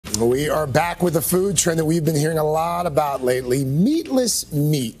We are back with a food trend that we've been hearing a lot about lately, meatless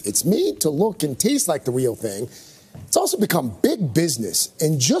meat. It's made to look and taste like the real thing. It's also become big business.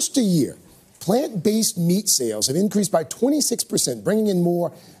 In just a year, plant-based meat sales have increased by 26%, bringing in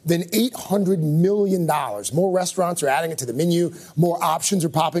more than $800 million. More restaurants are adding it to the menu. More options are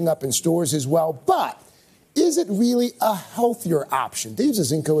popping up in stores as well. But is it really a healthier option? Dave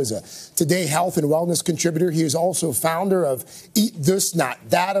Zinczenko is a Today Health and Wellness contributor. He is also founder of Eat This, Not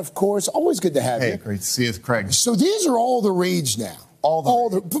That, of course. Always good to have you. Hey, great to see you, Craig. So these are all the rage now.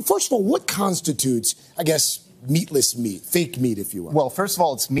 But first of all, what constitutes, I guess, meatless meat, fake meat, if you will? Well, first of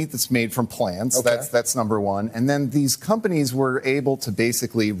all, it's meat that's made from plants. Okay. That's number one. And then these companies were able to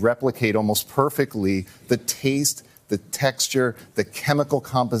basically replicate almost perfectly the taste, the texture, the chemical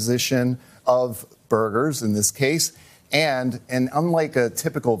composition of burgers in this case. And unlike a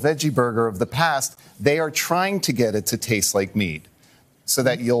typical veggie burger of the past, they are trying to get it to taste like meat so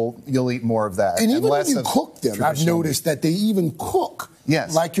that you'll eat more of that. And even when you cook them, I've noticed that they even cook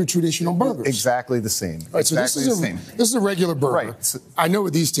like your traditional burgers. Exactly the same. All right, so this is a regular burger. Right. So, I know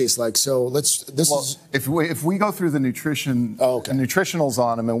what these taste like, so if we go through the nutritionals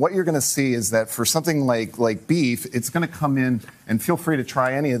on them, and what you're going to see is that for something like beef, it's going to come in, and feel free to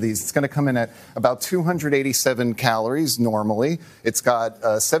try any of these, it's going to come in at about 287 calories normally. It's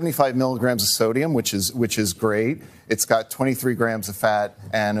got 75 milligrams of sodium, which is great. It's got 23 grams of fat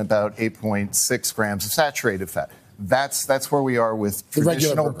and about 8.6 grams of saturated fat. That's where we are with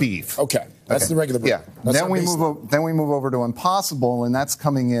traditional beef. Okay, that's the regular burger. Yeah. Then we move over to Impossible, and that's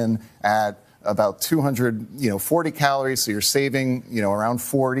coming in at about 240 calories. So you're saving around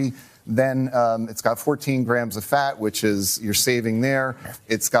 40. Then it's got 14 grams of fat, which is you're saving there.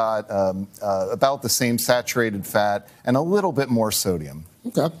 It's got about the same saturated fat and a little bit more sodium.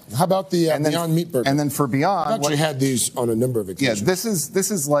 Okay. How about the Beyond Meat burger? And then for Beyond, I've actually had these on a number of occasions. Yeah,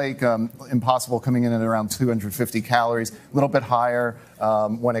 this is like Impossible, coming in at around 250 calories, a little bit higher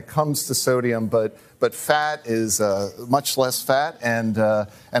when it comes to sodium, but fat is much less fat and a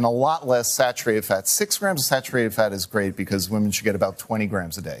lot less saturated fat. 6 grams of saturated fat is great because women should get about 20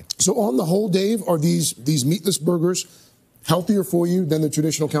 grams a day. So on the whole, Dave, are these meatless burgers healthier for you than the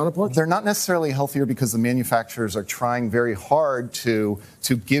traditional counterparts? They're not necessarily healthier because the manufacturers are trying very hard to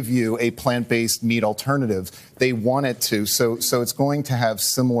give you a plant-based meat alternative. They want it to, so it's going to have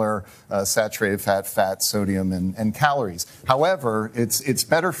similar saturated fat, sodium, and calories. However, it's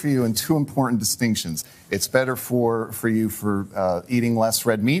better for you in two important distinctions. It's better for you for eating less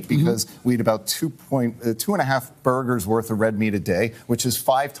red meat because we eat about 2.5 burgers worth of red meat a day, which is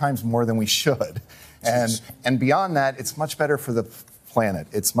 5 times more than we should. And beyond that, it's much better for the planet.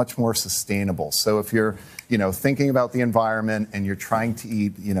 It's much more sustainable. So if you're, thinking about the environment and you're trying to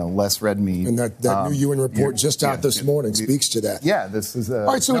eat, less red meat. And that new UN report just out this morning speaks to that. Yeah, this is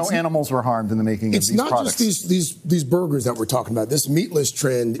so no animals were harmed in the making of these products. It's not just these burgers that we're talking about. This meatless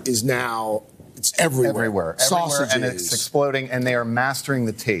trend is now. It's everywhere. Sausages. And it's exploding, and they are mastering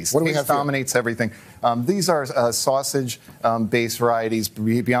the taste. What do we Taste have dominates everything. These are sausage-based varieties,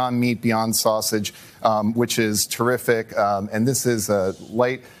 Beyond Meat, Beyond Sausage, which is terrific. And this is a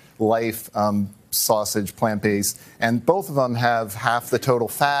Light Life sausage, plant-based. And both of them have half the total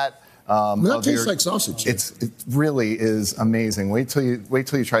fat. That tastes like sausage. It really is amazing. Wait till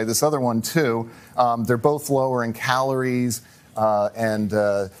you try this other one too. They're both lower in calories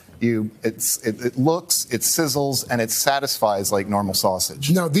it looks, it sizzles, and it satisfies like normal sausage.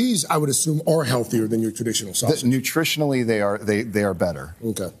 Now, these, I would assume, are healthier than your traditional sausage. Nutritionally, they are better.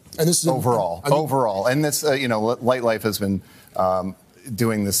 Okay. And this is overall. And this, Light Life has been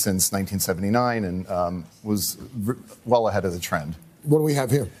doing this since 1979 and was well ahead of the trend. What do we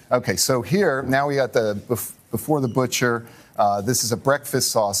have here? Okay, so here, now we got the before the butcher. This is a breakfast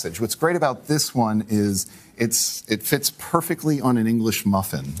sausage. What's great about this one is it fits perfectly on an English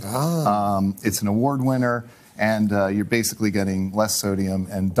muffin. It's an award winner, and you're basically getting less sodium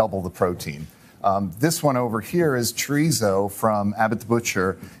and double the protein. This one over here is chorizo from Abbott the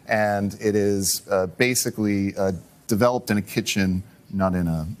Butcher, and it is basically developed in a kitchen, not in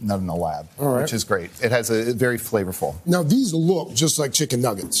a lab, which is great. It has a very flavorful. Now these look just like chicken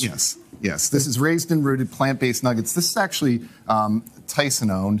nuggets. Yes. This is raised and rooted plant-based nuggets. This is actually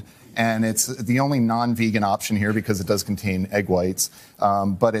Tyson-owned, and it's the only non-vegan option here because it does contain egg whites.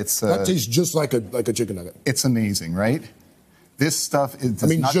 But it's that tastes just like a chicken nugget. It's amazing, right? This stuff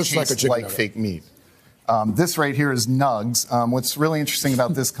does not just taste like fake meat. This right here is Nugs. What's really interesting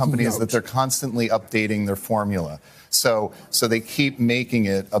about this company is that they're constantly updating their formula. So they keep making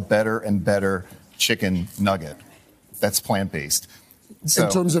it a better and better chicken nugget that's plant-based. So,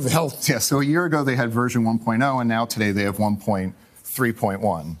 in terms of health? Yeah, so a year ago they had version 1.0, and now today they have 1.4.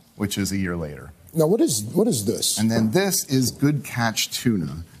 3.1, which is a year later. Now, what is this? And then this is Good Catch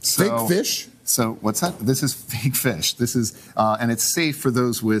tuna. Fake fish? So what's that? This is fake fish. This is, and it's safe for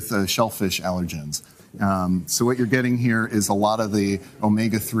those with shellfish allergens. So what you're getting here is a lot of the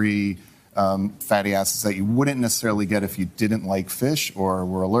omega-3 fatty acids that you wouldn't necessarily get if you didn't like fish or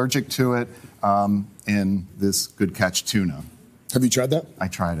were allergic to it in this Good Catch tuna. Have you tried that? I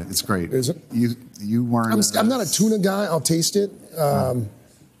tried it. It's great. Is it? You weren't. I'm not a tuna guy. I'll taste it,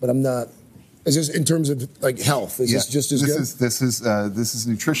 but I'm not. Is this in terms of like health? Is this just as good? This is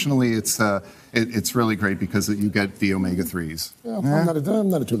nutritionally it's really great because you get the omega-3s. Yeah, I'm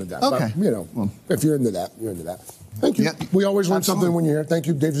not a tuna guy. Okay. But, if you're into that, you're into that. Thank you. Yeah, we always learn absolutely. something when you're here. Thank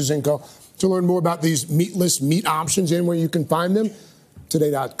you, Dave Zinczenko. To learn more about these meatless meat options and where you can find them,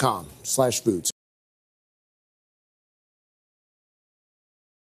 today.com/foods.